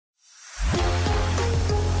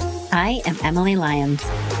I am Emily Lyons.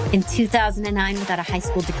 In 2009, without a high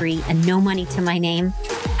school degree and no money to my name,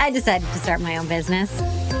 I decided to start my own business.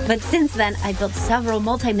 But since then, I've built several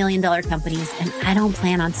multi-million-dollar companies, and I don't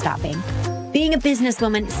plan on stopping. Being a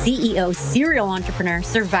businesswoman, CEO, serial entrepreneur,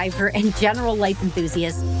 survivor, and general life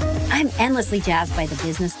enthusiast, I'm endlessly jazzed by the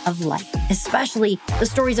business of life, especially the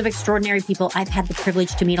stories of extraordinary people I've had the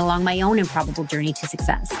privilege to meet along my own improbable journey to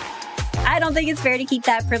success. I don't think it's fair to keep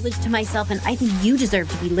that privilege to myself, and I think you deserve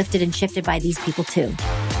to be lifted and shifted by these people too.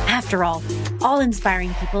 After all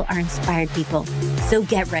inspiring people are inspired people. So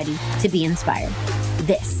get ready to be inspired.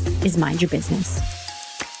 This is Mind Your Business.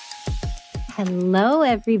 Hello,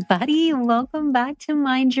 everybody. Welcome back to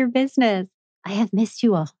Mind Your Business. I have missed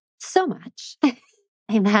you all so much.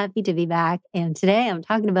 I'm happy to be back. And today I'm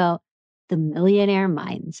talking about the millionaire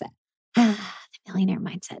mindset. The millionaire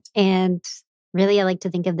mindset. And really, I like to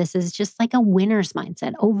think of this as just like a winner's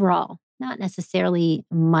mindset overall, not necessarily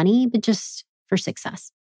money, but just for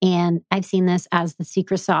success. And I've seen this as the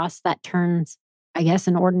secret sauce that turns, I guess,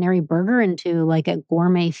 an ordinary burger into like a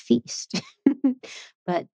gourmet feast.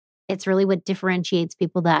 But it's really what differentiates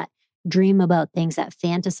people that dream about things, that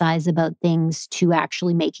fantasize about things, to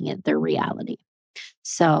actually making it their reality.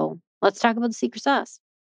 So let's talk about the secret sauce.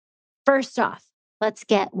 First off, let's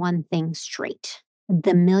get one thing straight.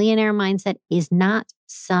 The millionaire mindset is not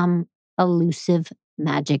some elusive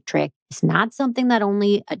magic trick. It's not something that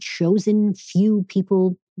only a chosen few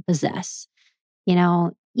people possess. You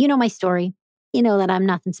know my story. You know that I'm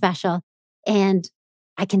nothing special. And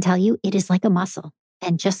I can tell you it is like a muscle.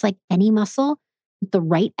 And just like any muscle, with the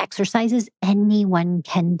right exercises, anyone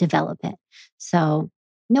can develop it. So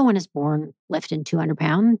no one is born lifting 200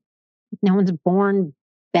 pounds. No one's born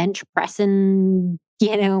bench pressing,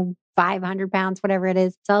 500 pounds, whatever it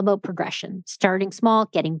is. It's all about progression, starting small,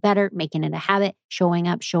 getting better, making it a habit, showing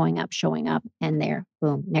up. And there,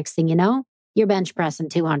 boom. Next thing you know, you're bench pressing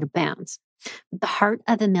 200 pounds. But the heart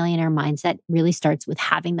of a millionaire mindset really starts with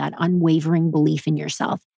having that unwavering belief in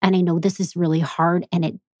yourself. And I know this is really hard and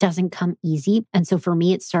it doesn't come easy. And so for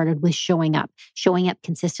me, it started with showing up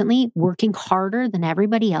consistently, working harder than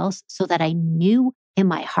everybody else so that I knew in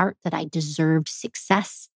my heart that I deserved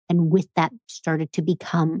success. And with that started to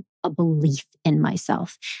become a belief in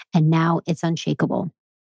myself. And now it's unshakable.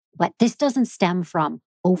 But this doesn't stem from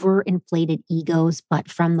overinflated egos,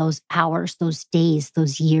 but from those hours, those days,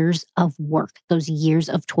 those years of work, those years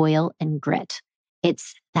of toil and grit.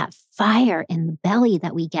 It's that fire in the belly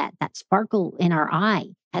that we get, that sparkle in our eye,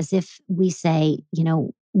 as if we say,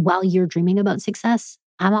 while you're dreaming about success,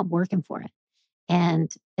 I'm not working for it.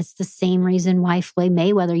 And it's the same reason why Floyd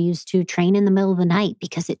Mayweather used to train in the middle of the night,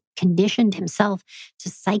 because it conditioned himself to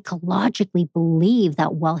psychologically believe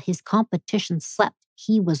that while his competition slept,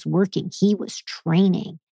 he was working, he was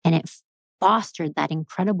training, and it fostered that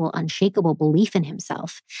incredible, unshakable belief in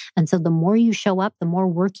himself. And so the more you show up, the more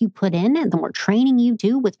work you put in, and the more training you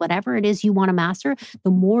do with whatever it is you want to master,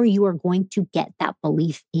 the more you are going to get that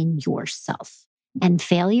belief in yourself. And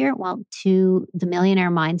failure, well, to the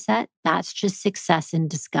millionaire mindset, that's just success in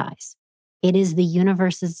disguise. It is the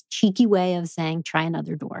universe's cheeky way of saying, try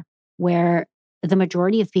another door. Where the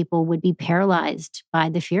majority of people would be paralyzed by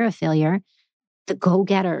the fear of failure, the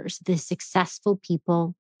go-getters, the successful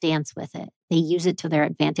people dance with it. They use it to their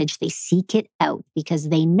advantage. They seek it out because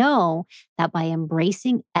they know that by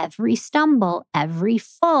embracing every stumble, every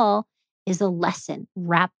fall is a lesson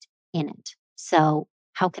wrapped in it. So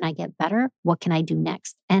how can I get better? What can I do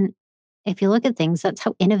next? And if you look at things, that's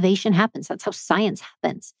how innovation happens. That's how science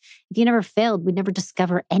happens. If you never failed, we'd never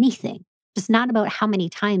discover anything. It's not about how many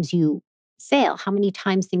times you fail, how many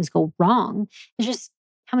times things go wrong. It's just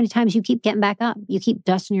how many times you keep getting back up. You keep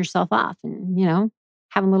dusting yourself off and,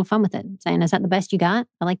 having a little fun with it. Saying, is that the best you got?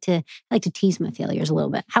 I like to tease my failures a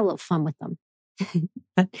little bit, have a little fun with them.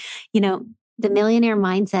 But, the millionaire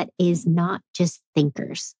mindset is not just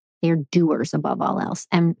thinkers. They're doers above all else.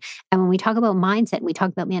 And when we talk about mindset, we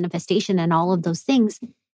talk about manifestation and all of those things,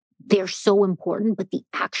 they're so important, but the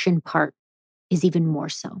action part is even more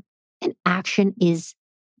so. And action is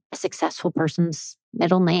a successful person's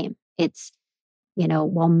middle name. It's,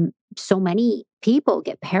 while so many people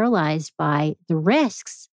get paralyzed by the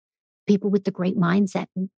risks, people with the great mindset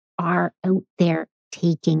are out there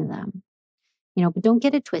taking them. But don't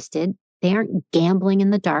get it twisted. They aren't gambling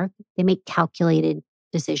in the dark. They make calculated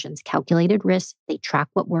decisions, calculated risks. They track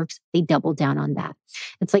what works. They double down on that.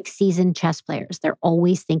 It's like seasoned chess players. They're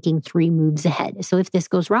always thinking 3 moves ahead. So if this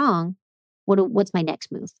goes wrong, what's my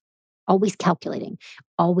next move? Always calculating,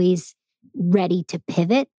 always ready to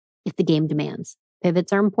pivot if the game demands.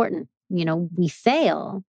 Pivots are important. We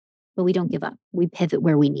fail, but we don't give up. We pivot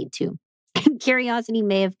where we need to. Curiosity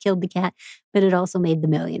may have killed the cat, but it also made the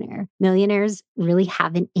millionaire. Millionaires really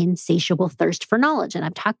have an insatiable thirst for knowledge. And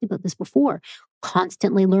I've talked about this before,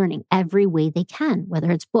 constantly learning every way they can,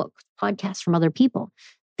 whether it's books, podcasts from other people.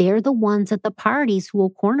 They're the ones at the parties who will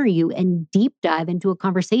corner you and deep dive into a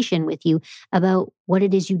conversation with you about what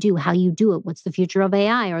it is you do, how you do it, what's the future of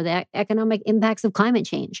AI or the economic impacts of climate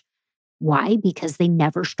change. Why? Because they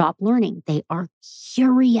never stop learning. They are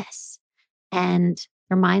curious and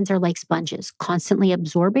their minds are like sponges, constantly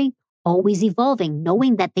absorbing, always evolving,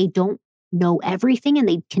 knowing that they don't know everything and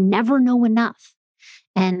they can never know enough.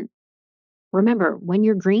 And remember, when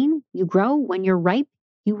you're green, you grow. When you're ripe,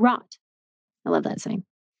 you rot. I love that saying.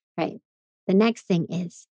 Right. The next thing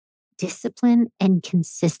is discipline and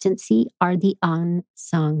consistency are the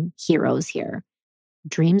unsung heroes here.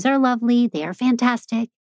 Dreams are lovely. They are fantastic.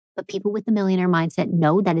 But people with the millionaire mindset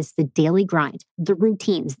know that it's the daily grind, the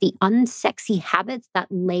routines, the unsexy habits that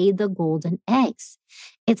lay the golden eggs.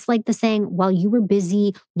 It's like the saying, while you were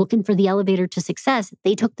busy looking for the elevator to success,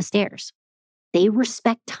 they took the stairs. They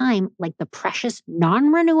respect time like the precious,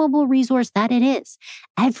 non-renewable resource that it is.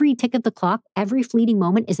 Every tick of the clock, every fleeting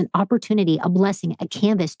moment is an opportunity, a blessing, a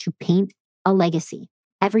canvas to paint a legacy.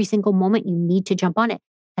 Every single moment you need to jump on it.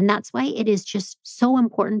 And that's why it is just so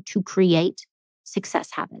important to create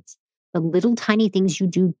success habits. The little tiny things you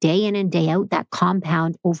do day in and day out that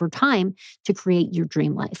compound over time to create your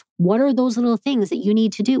dream life. What are those little things that you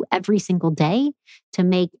need to do every single day to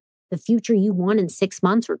make the future you want in 6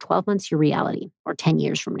 months or 12 months your reality or 10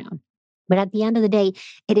 years from now? But at the end of the day,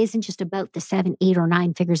 it isn't just about the 7, 8, or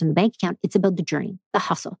 9 figures in the bank account. It's about the journey, the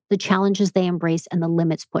hustle, the challenges they embrace, and the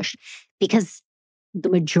limits pushed. Because the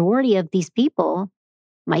majority of these people,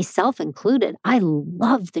 myself included, I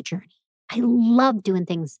love the journey. I love doing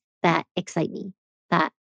things that excite me,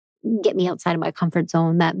 that get me outside of my comfort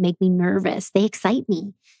zone, that make me nervous. They excite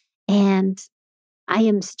me. And I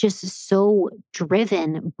am just so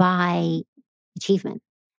driven by achievement.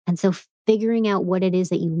 And so figuring out what it is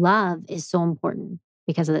that you love is so important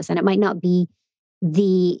because of this. And it might not be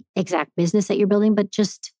the exact business that you're building, but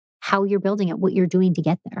just how you're building it, what you're doing to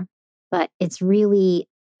get there. But it's really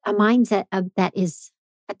a mindset that is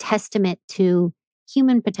a testament to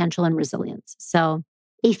human potential and resilience. So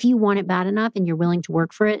if you want it bad enough and you're willing to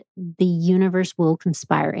work for it, the universe will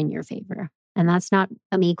conspire in your favor. And that's not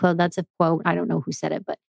a me quote. That's a quote. I don't know who said it,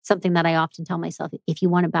 but something that I often tell myself. If you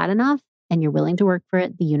want it bad enough and you're willing to work for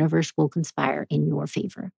it, the universe will conspire in your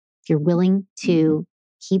favor. If you're willing to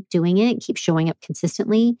keep doing it, keep showing up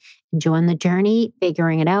consistently, enjoying the journey,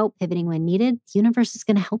 figuring it out, pivoting when needed, the universe is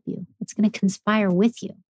going to help you. It's going to conspire with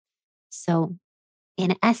you. So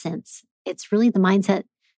in essence, it's really the mindset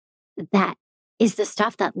that is the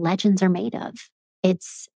stuff that legends are made of.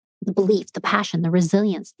 It's the belief, the passion, the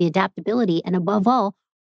resilience, the adaptability, and above all,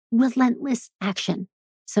 relentless action.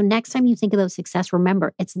 So next time you think about success,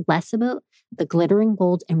 remember, it's less about the glittering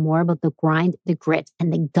gold and more about the grind, the grit,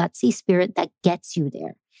 and the gutsy spirit that gets you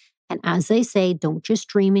there. And as they say, don't just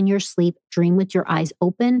dream in your sleep, dream with your eyes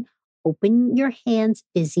open, open your hands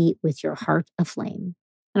busy with your heart aflame.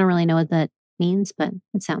 I don't really know what that means, but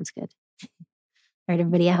it sounds good. All right,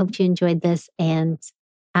 everybody, I hope you enjoyed this, and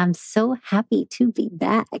I'm so happy to be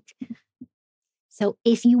back. So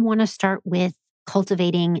if you want to start with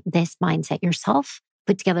cultivating this mindset yourself,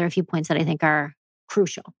 put together a few points that I think are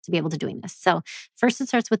crucial to be able to doing this. So first, it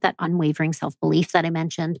starts with that unwavering self-belief that I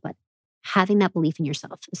mentioned, but having that belief in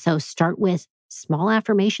yourself. So start with small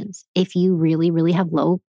affirmations. If you really, really have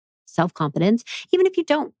low self-confidence, even if you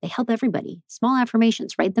don't, they help everybody. Small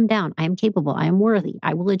affirmations, write them down. I am capable. I am worthy.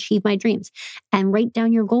 I will achieve my dreams. And write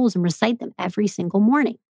down your goals and recite them every single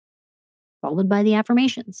morning, followed by the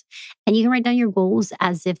affirmations. And you can write down your goals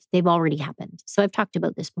as if they've already happened. So I've talked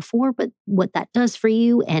about this before, but what that does for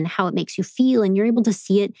you and how it makes you feel, and you're able to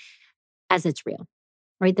see it as it's real,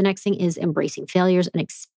 right? The next thing is embracing failures and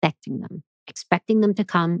expecting them to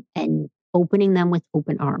come and opening them with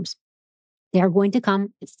open arms. They are going to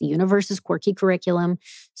come. It's the universe's quirky curriculum.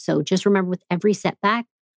 So just remember, with every setback,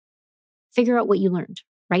 figure out what you learned,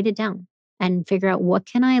 write it down, and figure out, what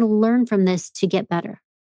can I learn from this to get better?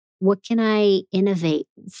 What can I innovate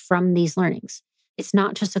from these learnings? It's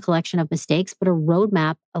not just a collection of mistakes, but a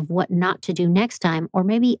roadmap of what not to do next time, or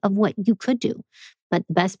maybe of what you could do. But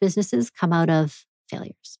the best businesses come out of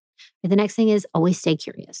failures. The next thing is always stay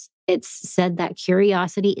curious. It's said that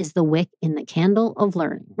curiosity is the wick in the candle of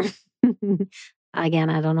learning. Again,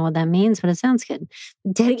 I don't know what that means, but it sounds good.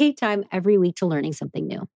 Dedicate time every week to learning something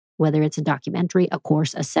new, whether it's a documentary, a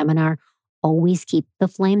course, a seminar. Always keep the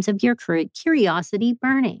flames of your curiosity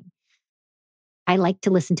burning. I like to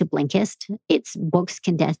listen to Blinkist. It's books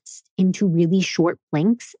condensed into really short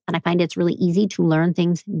blinks. And I find it's really easy to learn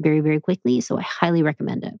things very, very quickly. So I highly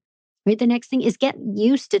recommend it. Right. The next thing is get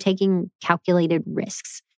used to taking calculated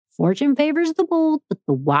risks. Fortune favors the bold, but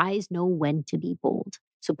the wise know when to be bold.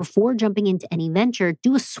 So before jumping into any venture,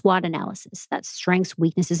 do a SWOT analysis. That's strengths,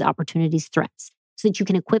 weaknesses, opportunities, threats, so that you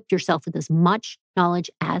can equip yourself with as much knowledge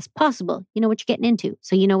as possible. You know what you're getting into.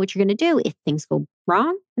 So you know what you're going to do if things go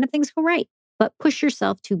wrong and if things go right. But push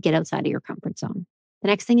yourself to get outside of your comfort zone. The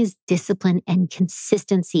next thing is discipline and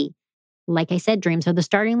consistency. Like I said, dreams are the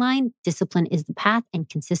starting line, discipline is the path, and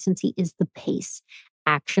consistency is the pace.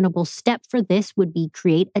 Actionable step for this would be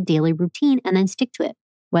create a daily routine and then stick to it.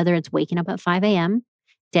 Whether it's waking up at 5 a.m.,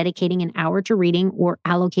 dedicating an hour to reading, or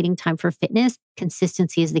allocating time for fitness,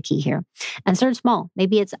 consistency is the key here. And start small.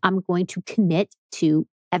 Maybe it's I'm going to commit to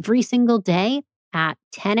every single day at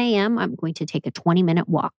 10 a.m., I'm going to take a 20-minute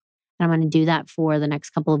walk. And I'm going to do that for the next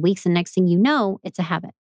couple of weeks. And next thing you know, it's a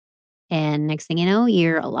habit. And next thing you know,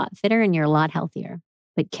 you're a lot fitter and you're a lot healthier.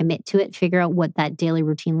 But commit to it, figure out what that daily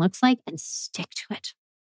routine looks like, and stick to it.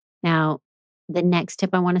 Now, the next tip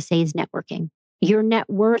I want to say is networking. Your net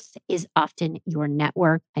worth is often your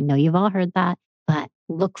network. I know you've all heard that, but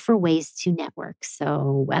look for ways to network.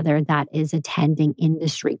 So whether that is attending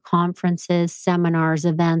industry conferences, seminars,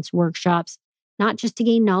 events, workshops, not just to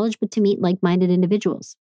gain knowledge, but to meet like-minded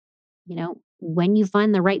individuals. You know, when you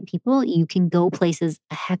find the right people, you can go places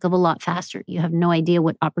a heck of a lot faster. You have no idea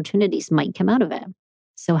what opportunities might come out of it.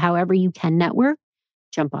 So however you can network,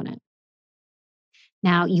 jump on it.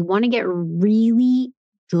 Now, you want to get really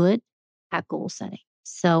good at goal setting.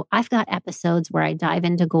 So I've got episodes where I dive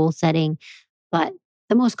into goal setting, but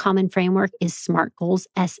the most common framework is SMART goals,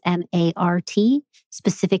 SMART,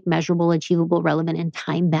 specific, measurable, achievable, relevant, and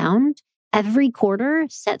time-bound. Every quarter,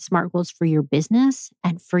 set SMART goals for your business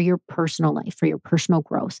and for your personal life, for your personal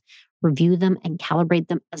growth. Review them and calibrate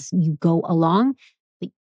them as you go along.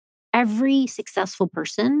 Every successful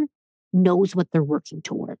person knows what they're working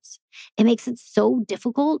towards. It makes it so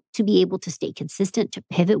difficult to be able to stay consistent, to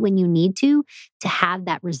pivot when you need to have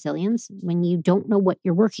that resilience when you don't know what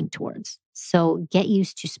you're working towards. So get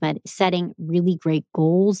used to setting really great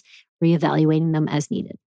goals, reevaluating them as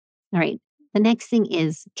needed. All right. The next thing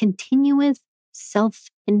is continuous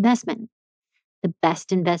self-investment. The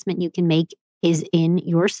best investment you can make is in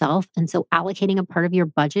yourself. And so allocating a part of your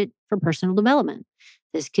budget for personal development.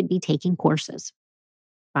 This could be taking courses,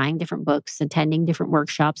 buying different books, attending different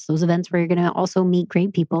workshops, those events where you're going to also meet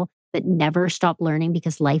great people, but never stop learning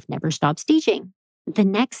because life never stops teaching. The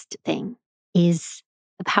next thing is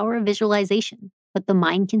the power of visualization. What the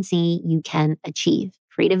mind can see, you can achieve.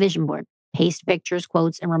 Create a vision board. Paste pictures,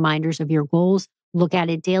 quotes, and reminders of your goals. Look at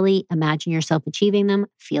it daily. Imagine yourself achieving them.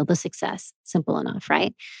 Feel the success. Simple enough,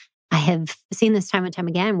 right? I have seen this time and time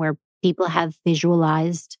again where people have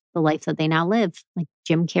visualized the life that they now live. Like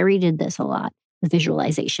Jim Carrey did this a lot with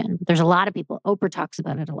visualization. There's a lot of people. Oprah talks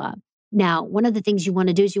about it a lot. Now, one of the things you want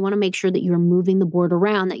to do is you want to make sure that you're moving the board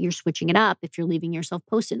around, that you're switching it up. If you're leaving yourself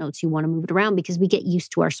Post-it notes, you want to move it around because we get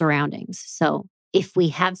used to our surroundings. So if we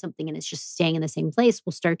have something and it's just staying in the same place,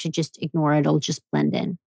 we'll start to just ignore it. It'll just blend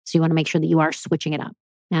in. So you want to make sure that you are switching it up.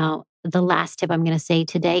 Now, the last tip I'm going to say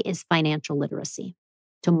today is financial literacy.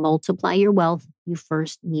 To multiply your wealth, you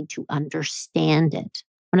first need to understand it.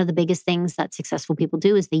 One of the biggest things that successful people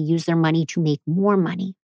do is they use their money to make more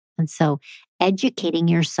money. And so educating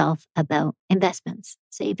yourself about investments,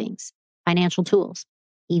 savings, financial tools,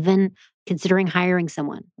 even considering hiring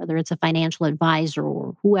someone, whether it's a financial advisor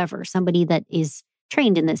or whoever, somebody that is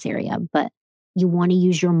trained in this area, but you want to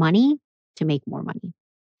use your money to make more money.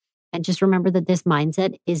 And just remember that this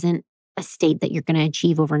mindset isn't a state that you're going to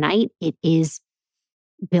achieve overnight. It is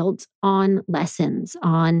built on lessons,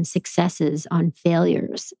 on successes, on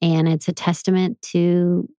failures. And it's a testament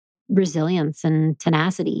to resilience and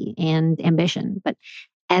tenacity and ambition. But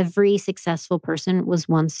every successful person was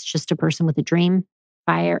once just a person with a dream,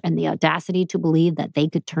 fire, and the audacity to believe that they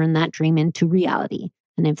could turn that dream into reality.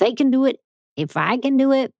 And if they can do it, if I can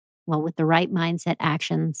do it, well, with the right mindset,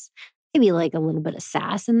 actions, maybe like a little bit of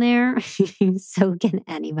sass in there, so can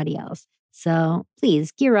anybody else. So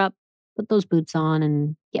please gear up, put those boots on,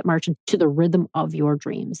 and get marching to the rhythm of your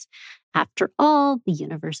dreams. After all, the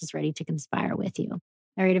universe is ready to conspire with you.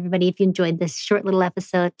 All right, everybody, if you enjoyed this short little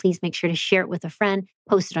episode, please make sure to share it with a friend,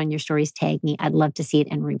 post it on your stories, tag me. I'd love to see it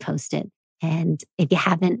and repost it. And if you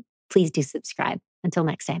haven't, please do subscribe. Until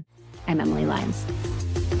next time, I'm Emily Lyons.